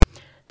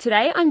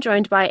Today I'm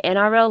joined by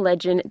NRL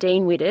legend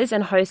Dean Widders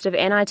and host of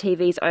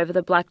NITV's Over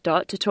the Black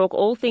Dot to talk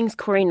all things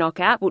Koori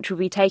Knockout, which will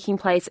be taking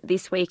place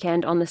this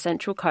weekend on the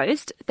Central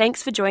Coast.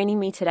 Thanks for joining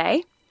me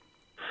today.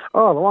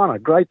 Oh, Luana,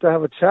 great to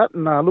have a chat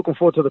and looking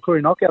forward to the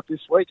Koori Knockout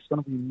this week. It's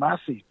going to be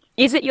massive.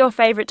 Is it your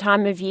favourite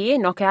time of year,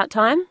 knockout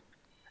time?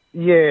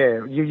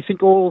 Yeah, you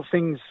think all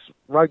things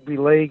rugby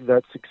league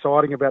that's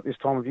exciting about this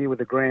time of year with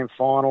the grand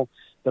final,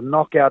 the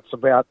knockouts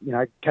about,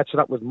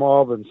 catching up with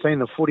mob and seeing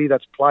the footy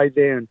that's played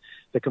there and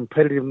the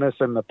competitiveness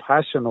and the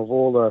passion of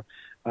all the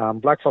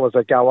blackfellas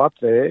that go up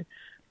there.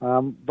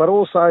 But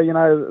also,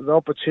 the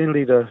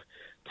opportunity to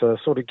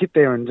sort of get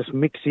there and just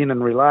mix in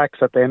and relax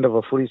at the end of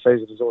a footy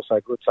season is also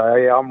good. So,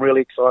 yeah, I'm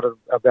really excited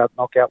about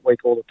Knockout Week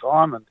all the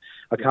time, and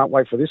I can't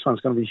wait for this one.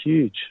 It's going to be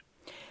huge.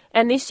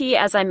 And this year,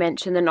 as I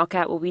mentioned, the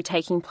knockout will be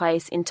taking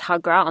place in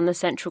Tuggerah on the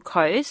Central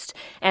Coast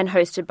and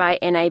hosted by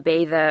NAB,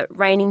 the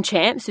reigning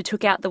champs who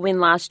took out the win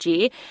last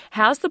year.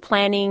 How's the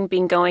planning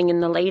been going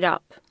in the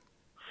lead-up?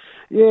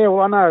 Yeah,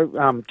 well, I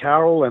know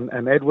Carol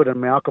and Edward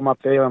and Malcolm up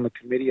there on the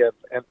committee at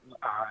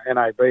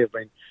NAB have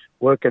been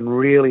working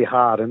really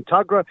hard. And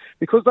Tuggerah,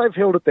 because they've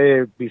held it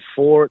there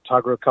before at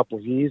Tuggerah a couple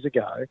of years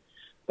ago,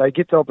 they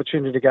get the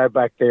opportunity to go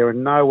back there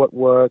and know what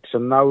works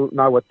and know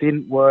what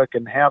didn't work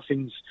and how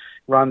things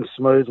run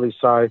smoothly.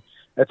 So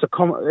it's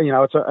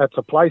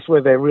a place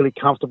where they're really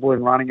comfortable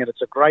in running it.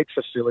 It's a great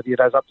facility. It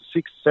has up to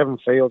 6-7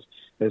 fields.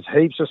 There's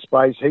heaps of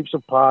space, heaps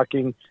of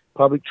parking,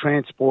 public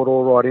transport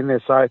all right in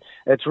there. So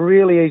it's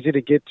really easy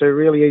to get to,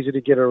 really easy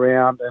to get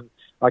around, and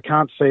I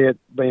can't see it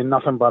being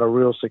nothing but a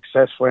real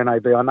success for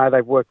NAB. I know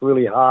they've worked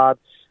really hard.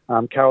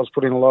 Carol's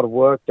put in a lot of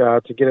work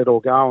to get it all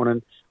going,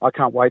 and I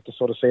can't wait to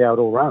sort of see how it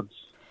all runs.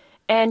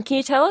 And can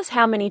you tell us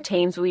how many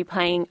teams will be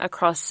playing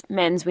across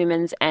men's,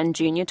 women's and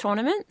junior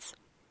tournaments?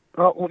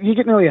 Well, you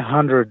get nearly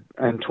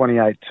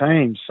 128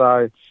 teams,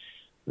 so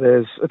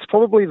it's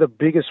probably the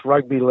biggest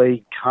rugby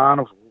league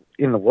carnival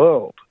in the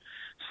world.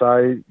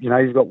 So,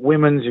 you've got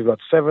women's, you've got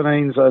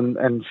 17s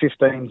and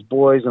 15s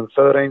boys and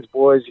 13s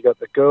boys. You've got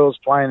the girls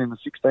playing in the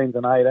 16s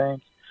and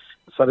 18s.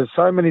 So there's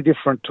so many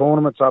different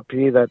tournaments up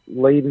here that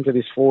lead into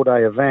this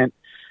 4-day event.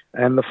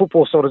 And the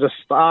football sort of just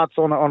starts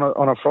on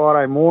a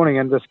Friday morning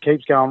and just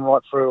keeps going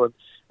right through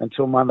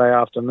until Monday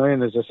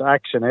afternoon. There's just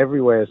action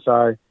everywhere.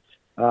 So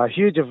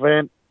huge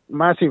event,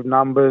 massive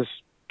numbers,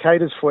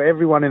 caters for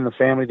everyone in the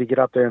family to get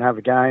up there and have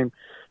a game.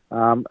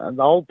 And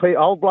the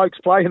old blokes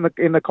play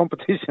in the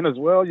competition as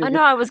well. I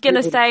know. I was going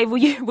to say, will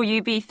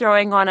you be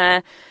throwing on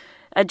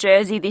a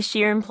jersey this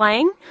year and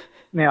playing?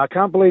 Now, I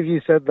can't believe you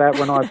said that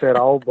when I said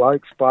old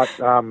blokes, but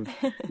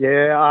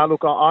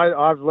look,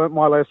 I've learnt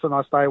my lesson.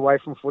 I stay away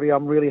from footy.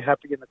 I'm really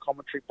happy in the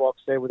commentary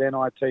box there with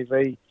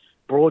NITV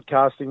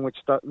broadcasting, which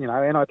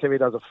NITV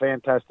does a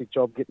fantastic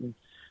job getting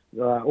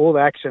all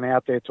the action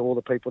out there to all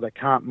the people that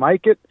can't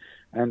make it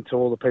and to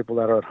all the people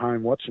that are at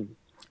home watching.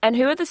 And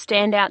who are the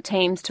standout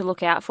teams to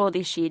look out for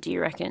this year, do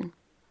you reckon?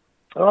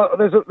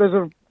 There's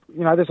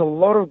a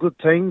lot of good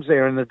teams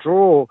there, and the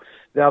draw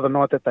the other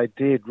night that they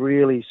did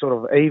really sort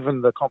of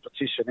evened the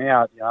competition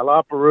out.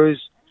 La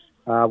Perouse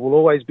will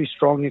always be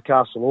strong.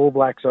 Newcastle All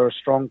Blacks are a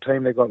strong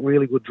team. They've got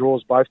really good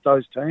draws, both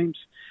those teams.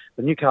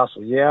 The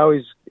Newcastle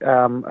Yowies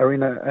are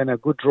in a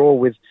good draw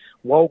with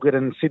Walgett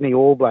and Sydney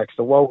All Blacks.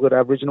 The Walgett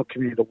Aboriginal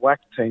community, the WAC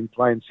team,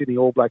 playing Sydney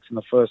All Blacks in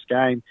the first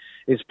game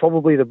is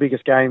probably the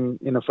biggest game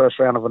in the first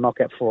round of a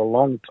knockout for a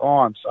long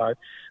time. So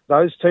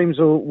those teams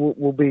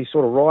will be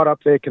sort of right up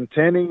there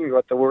contending. You've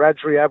got the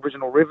Wiradjuri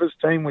Aboriginal Rivers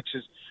team, which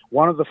is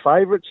one of the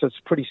favourites. It's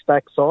a pretty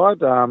stacked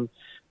side.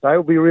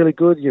 They'll be really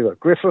good. You've got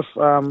Griffith.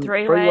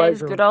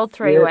 Three-ways, good old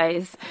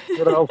three-ways.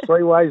 Good old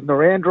three-ways.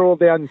 Narandra all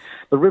down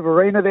the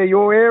Riverina, they're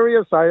your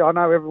area. So I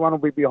know everyone will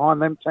be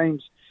behind them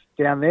teams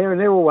down there,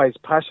 and they're always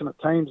passionate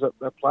teams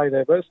that play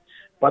their best.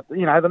 But, the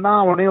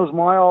Narwhal Eels,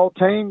 my old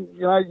team,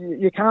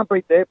 you can't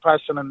beat their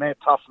passion and their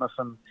toughness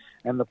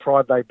and the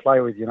pride they play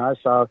with,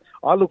 So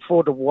I look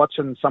forward to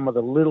watching some of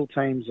the little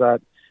teams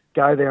that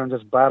go there and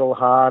just battle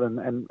hard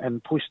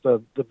and push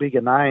the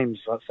bigger names.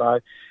 So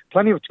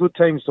plenty of good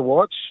teams to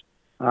watch.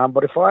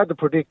 But if I had to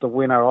predict the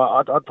winner,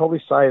 I'd probably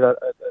say that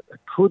it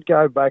could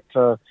go back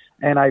to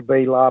NAB,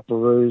 La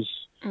Perouse,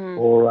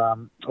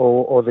 or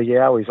the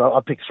Yowies. I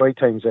picked 3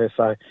 teams there,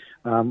 so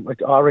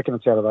I reckon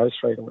it's out of those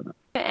 3 to win it.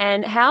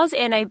 And how's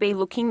NAB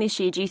looking this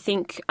year? Do you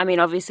think,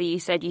 obviously you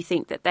said you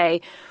think that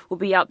they will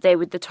be up there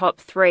with the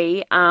top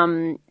 3. How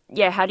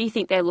do you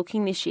think they're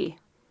looking this year?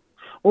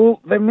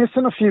 Well, they're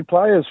missing a few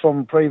players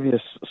from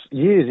previous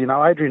years.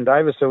 Adrian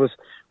Davis, who was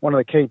one of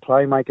the key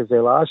playmakers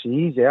there last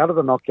year, he's out of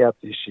the knockout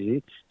this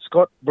year.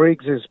 Scott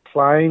Briggs is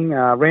playing.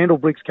 Randall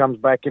Briggs comes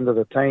back into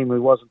the team,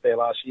 who wasn't there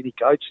last year. He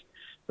coached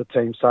the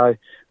team. So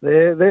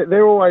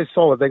they're always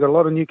solid. They've got a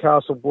lot of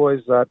Newcastle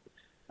boys that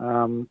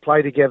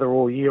play together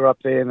all year up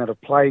there and that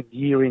have played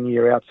year in,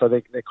 year out. So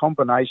their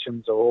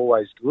combinations are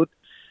always good.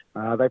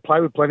 They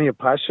play with plenty of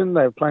passion.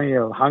 They have plenty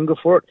of hunger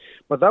for it.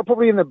 But they're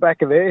probably in the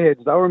back of their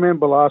heads. They'll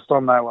remember last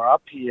time they were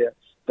up here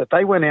that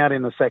they went out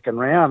in the second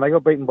round. They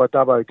got beaten by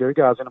Dubbo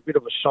Gugas in a bit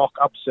of a shock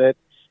upset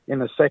in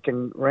the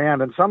second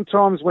round. And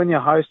sometimes when you're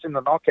hosting the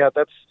knockout,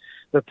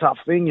 the tough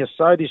thing. You're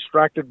so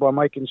distracted by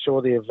making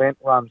sure the event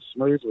runs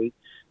smoothly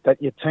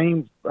that your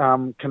team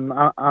can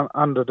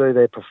underdo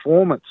their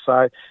performance.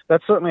 So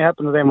that certainly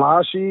happened to them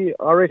last year.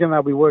 I reckon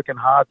they'll be working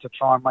hard to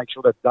try and make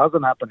sure that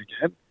doesn't happen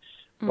again.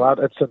 But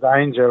it's a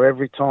danger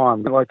every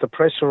time. Like the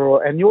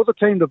pressure, and you're the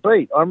team to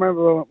beat. I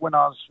remember when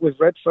I was with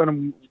Redfern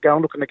and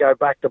looking to go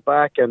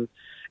back-to-back, and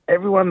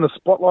everyone, the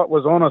spotlight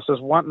was on us,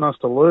 just wanting us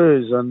to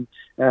lose.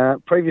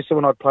 And previously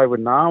when I'd played with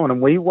Narwhal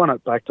and we won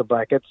it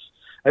back-to-back,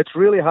 it's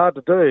really hard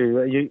to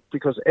do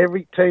because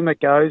every team that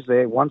goes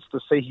there wants to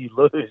see you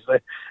lose.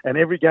 And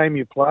every game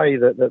you play,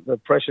 the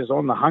pressure's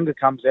on, the hunger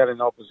comes out in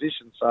the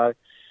opposition. So,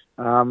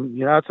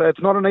 it's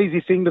not an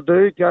easy thing to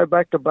do, go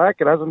back-to-back.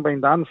 It hasn't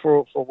been done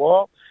for a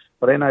while.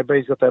 But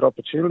NAB's got that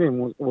opportunity,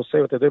 and we'll see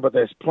what they do. But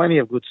there's plenty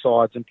of good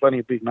sides and plenty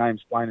of big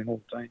names playing in all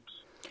teams.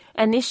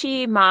 And this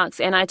year marks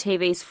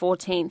NITV's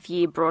 14th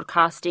year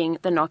broadcasting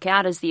the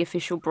Knockout as the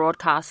official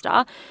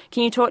broadcaster.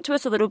 Can you talk to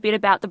us a little bit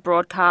about the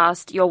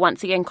broadcast? You're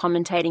once again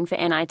commentating for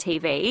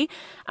NITV.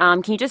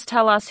 Can you just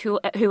tell us who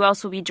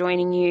else will be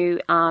joining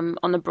you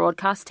on the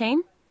broadcast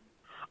team?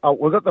 Oh,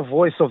 we've got the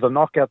voice of the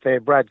Knockout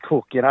there, Brad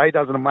Cook. He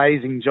does an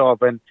amazing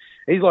job, and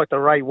he's like the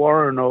Ray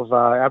Warren of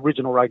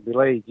Aboriginal Rugby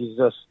League.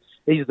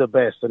 He's the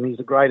best, and he's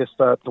the greatest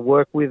to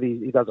work with.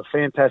 He does a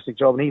fantastic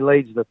job, and he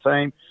leads the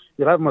team.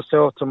 You'll have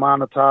myself,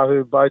 Tamana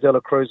Tahu, Bo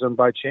Dela Cruz, and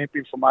Bo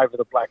Champion from Over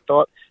the Black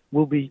Dot.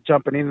 We'll be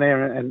jumping in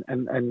there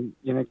and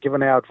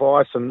giving our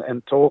advice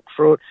and talk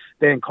through it.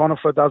 Dan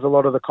Conifer does a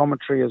lot of the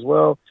commentary as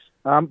well.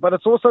 But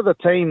it's also the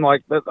team. I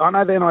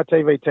know the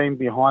NITV team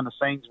behind the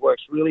scenes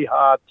works really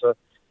hard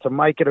to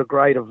make it a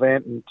great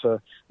event and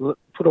to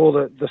put all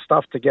the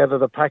stuff together,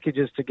 the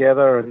packages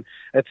together. And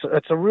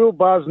it's a real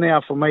buzz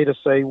now for me to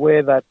see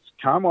where that's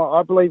come.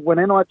 I believe when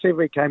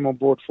NITV came on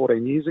board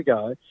 14 years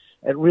ago,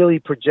 it really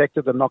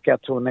projected the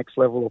Knockout to a next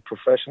level of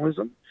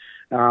professionalism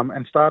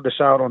and started to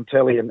show it on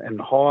telly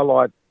and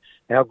highlight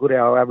how good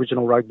our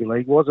Aboriginal Rugby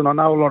League was. And I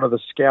know a lot of the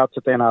scouts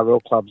at the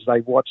NRL clubs, they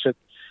watch it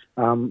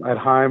at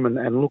home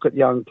and look at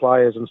young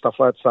players and stuff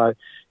like that.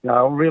 So,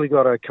 I've really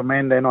got to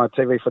commend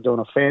NITV for doing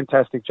a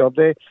fantastic job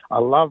there. I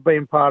love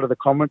being part of the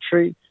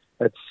commentary.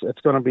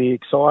 It's going to be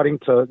exciting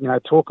to,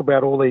 talk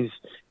about all these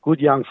good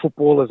young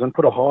footballers and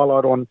put a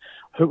highlight on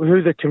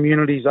who the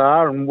communities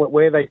are and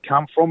where they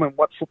come from and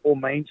what football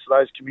means to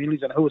those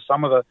communities and who are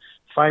some of the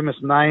famous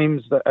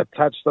names that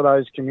attach to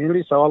those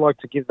communities. So I like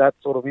to give that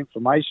sort of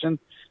information.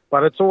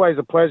 But it's always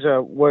a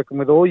pleasure working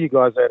with all you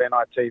guys at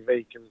NITV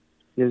because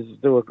you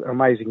do an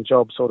amazing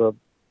job sort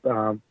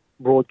of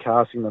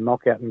broadcasting the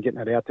Knockout and getting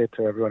it out there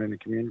to everyone in the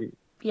community.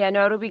 Yeah,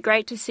 no, it'll be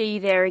great to see you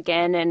there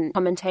again and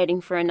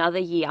commentating for another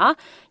year.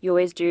 You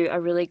always do a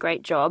really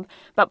great job.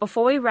 But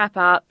before we wrap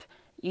up,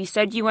 you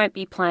said you won't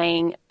be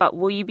playing, but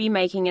will you be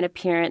making an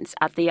appearance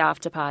at the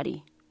after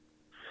party?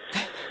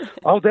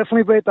 I'll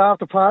definitely be at the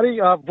after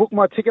party. I've booked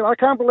my ticket. I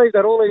can't believe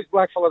that all these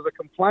blackfellas are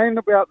complaining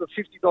about the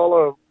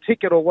 $50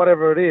 ticket or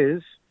whatever it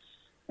is,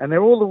 and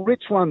they're all the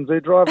rich ones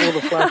who drive all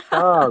the flash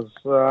cars.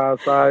 So,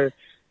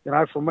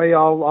 for me, I've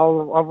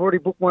already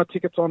booked my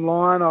tickets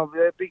online.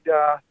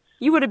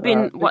 You would have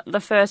been, the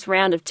first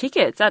round of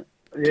tickets?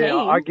 Yeah,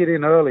 I get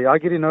in early.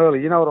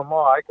 You know what I'm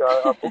like.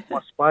 I book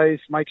my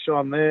space, make sure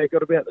I'm there, got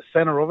to be at the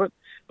centre of it.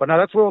 But no,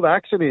 that's where all the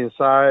action is.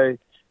 So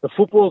the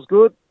football's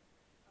good,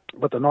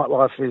 but the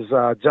nightlife is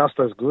just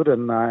as good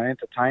and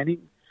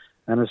entertaining.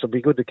 And it'll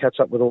be good to catch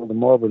up with all the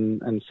mob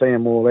and see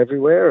them all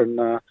everywhere. And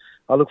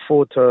I look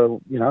forward to,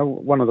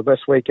 one of the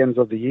best weekends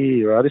of the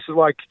year. This is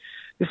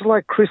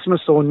like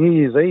Christmas or New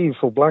Year's Eve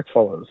for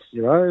blackfellas.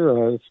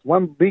 It's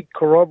one big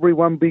corroboree,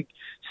 one big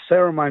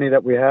ceremony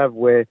that we have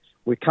where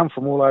we come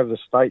from all over the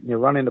state and you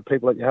run into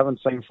people that you haven't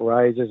seen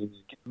for ages and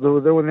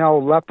doing the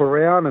old lap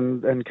around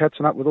and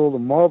catching up with all the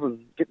mob and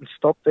getting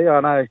stopped there.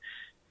 I know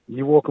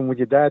you're walking with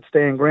your dad,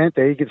 Stan Grant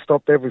there, you get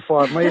stopped every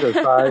 5 metres.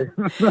 So.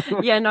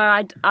 Yeah,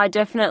 no, I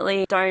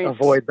definitely don't.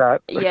 Avoid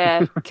that.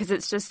 Yeah, because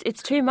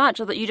it's too much.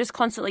 You're just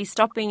constantly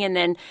stopping and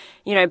then,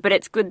 but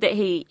it's good that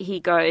he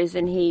goes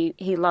and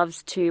he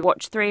loves to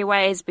watch three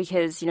ways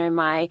because,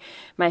 my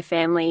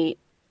family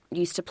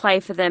used to play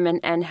for them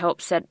and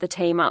help set the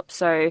team up.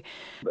 So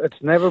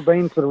it's never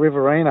been to the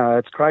Riverina.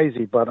 It's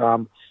crazy, but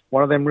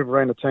one of them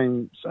Riverina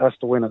teams has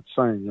to win it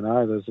soon.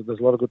 There's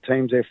a lot of good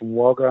teams there from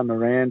Wagga,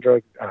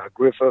 Narandra,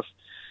 Griffith.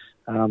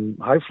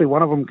 Hopefully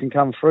one of them can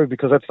come through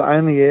because that's the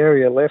only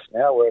area left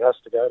now where it has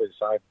to go to.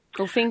 So,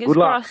 well, fingers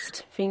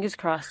crossed. Fingers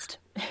crossed.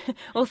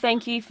 Well,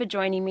 thank you for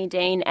joining me,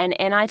 Dean. And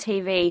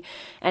NITV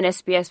and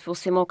SBS will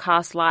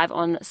simulcast live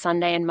on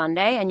Sunday and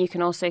Monday, and you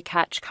can also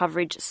catch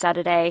coverage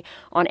Saturday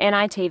on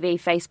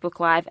NITV, Facebook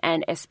Live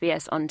and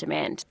SBS On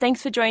Demand.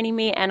 Thanks for joining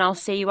me, and I'll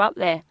see you up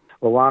there.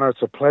 Luana,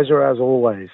 it's a pleasure as always.